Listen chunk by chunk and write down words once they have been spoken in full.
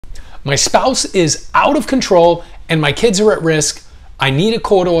My spouse is out of control and my kids are at risk. I need a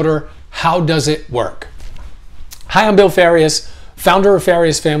court order. How does it work? Hi, I'm Bill Farias, founder of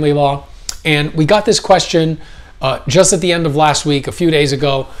Farias Family Law. And we got this question just at the end of last week, a few days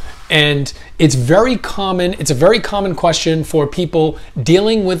ago. And it's very common. It's a very common question for people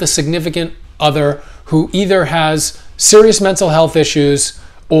dealing with a significant other who either has serious mental health issues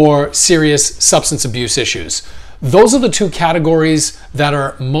or serious substance abuse issues. Those are the two categories that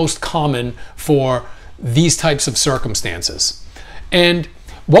are most common for these types of circumstances. And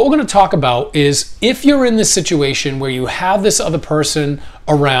what we're going to talk about is if you're in this situation where you have this other person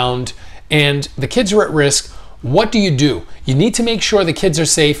around and the kids are at risk, what do? You need to make sure the kids are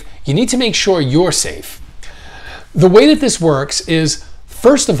safe. You need to make sure you're safe. The way that this works is,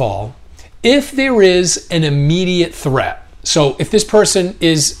 first of all, if there is an immediate threat, so if this person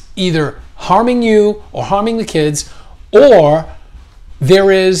is either harming you or harming the kids, or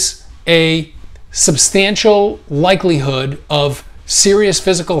there is a substantial likelihood of serious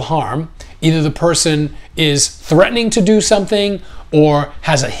physical harm, either the person is threatening to do something or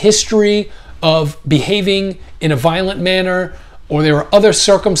has a history of behaving in a violent manner, or there are other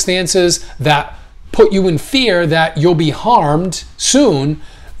circumstances that put you in fear that you'll be harmed soon,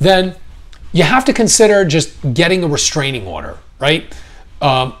 then you have to consider just getting a restraining order, right?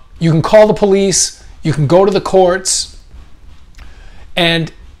 You can call the police, you can go to the courts,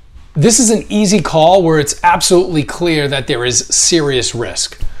 and this is an easy call where it's absolutely clear that there is serious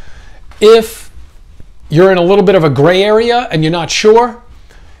risk. If you're in a little bit of a gray area and you're not sure,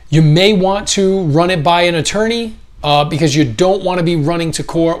 you may want to run it by an attorney because you don't want to be running to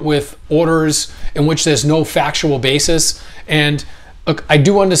court with orders in which there's no factual basis. And look, I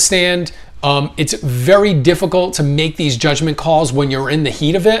do understand it's very difficult to make these judgment calls when you're in the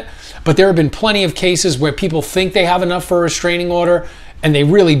heat of it, but there have been plenty of cases where people think they have enough for a restraining order and they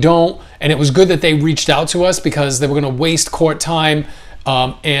really don't. And it was good that they reached out to us because they were going to waste court time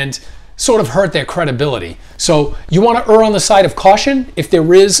and sort of hurt their credibility. So you want to err on the side of caution. If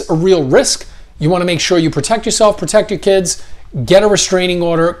there is a real risk, you want to make sure you protect yourself, protect your kids, get a restraining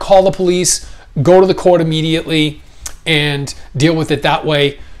order, call the police, go to the court immediately, and deal with it that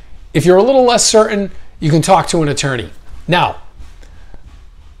way. If you're a little less certain, you can talk to an attorney. Now,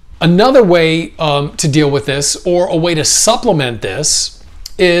 another way to deal with this, or a way to supplement this,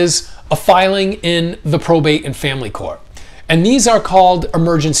 is a filing in the probate and family court. And these are called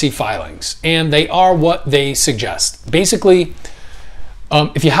emergency filings, and they are what they suggest. Basically,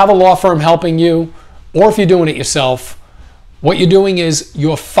 if you have a law firm helping you, or if you're doing it yourself, what you're doing is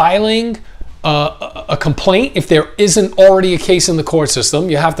you're filing a complaint. If there isn't already a case in the court system,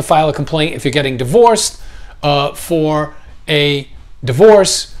 you have to file a complaint if you're getting divorced for a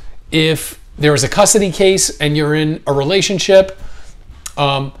divorce. If there is a custody case and you're in a relationship,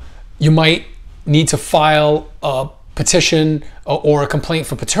 you might need to file a petition or a complaint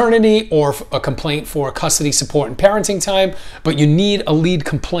for paternity or a complaint for custody support and parenting time, but you need a lead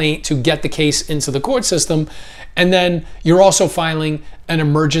complaint to get the case into the court system. And then you're also filing an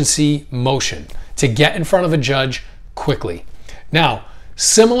emergency motion to get in front of a judge quickly. Now,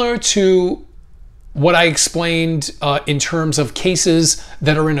 similar to what I explained in terms of cases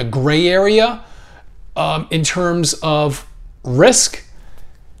that are in a gray area, in terms of risk,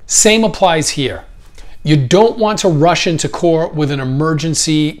 same applies here. You don't want to rush into court with an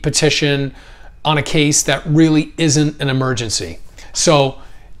emergency petition on a case that really isn't an emergency. So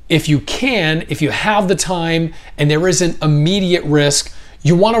if you can, if you have the time and there isn't immediate risk,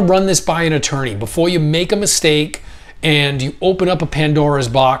 you want to run this by an attorney before you make a mistake and you open up a Pandora's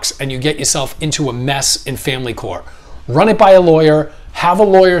box and you get yourself into a mess in family court. Run it by a lawyer, have a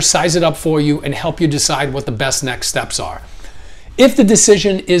lawyer size it up for you and help you decide what the best next steps are. If the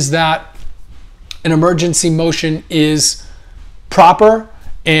decision is that an emergency motion is proper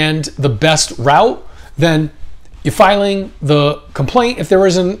and the best route, then you're filing the complaint if there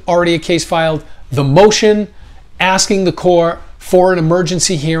isn't already a case filed, the motion, asking the court for an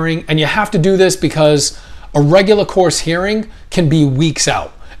emergency hearing, and you have to do this because a regular course hearing can be weeks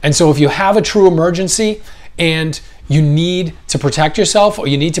out. And so if you have a true emergency and you need to protect yourself or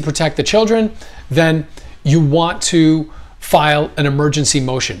you need to protect the children, then you want to file an emergency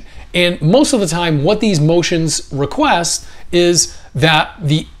motion. And most of the time, what these motions request is that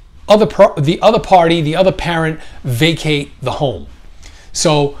the other party, the other parent, vacate the home.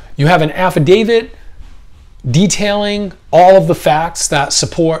 So you have an affidavit detailing all of the facts that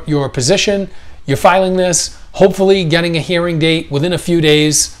support your position. You're filing this, hopefully getting a hearing date within a few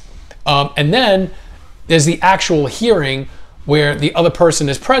days. And then there's the actual hearing where the other person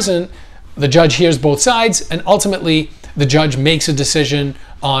is present. The judge hears both sides, and ultimately the judge makes a decision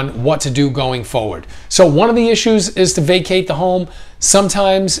on what to do going forward. So one of the issues is to vacate the home.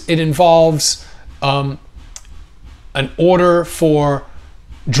 Sometimes it involves an order for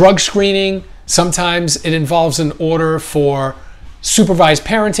drug screening. Sometimes it involves an order for supervised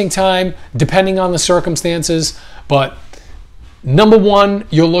parenting time, depending on the circumstances. But number one,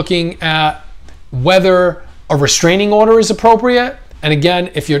 you're looking at whether a restraining order is appropriate. And again,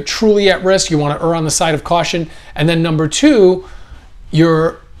 if you're truly at risk, you want to err on the side of caution. And then number two,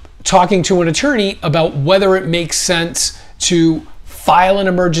 you're talking to an attorney about whether it makes sense to file an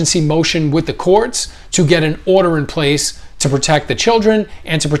emergency motion with the courts to get an order in place to protect the children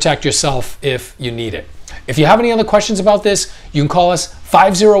and to protect yourself if you need it. If you have any other questions about this, you can call us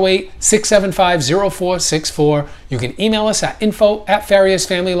 508-675-0464. You can email us at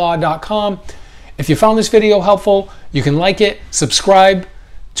info@fariasfamilylaw.com. If you found this video helpful, you can like it, subscribe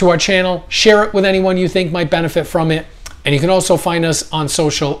to our channel, share it with anyone you think might benefit from it, and you can also find us on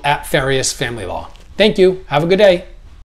social at Farias Family Law. Thank you. Have a good day.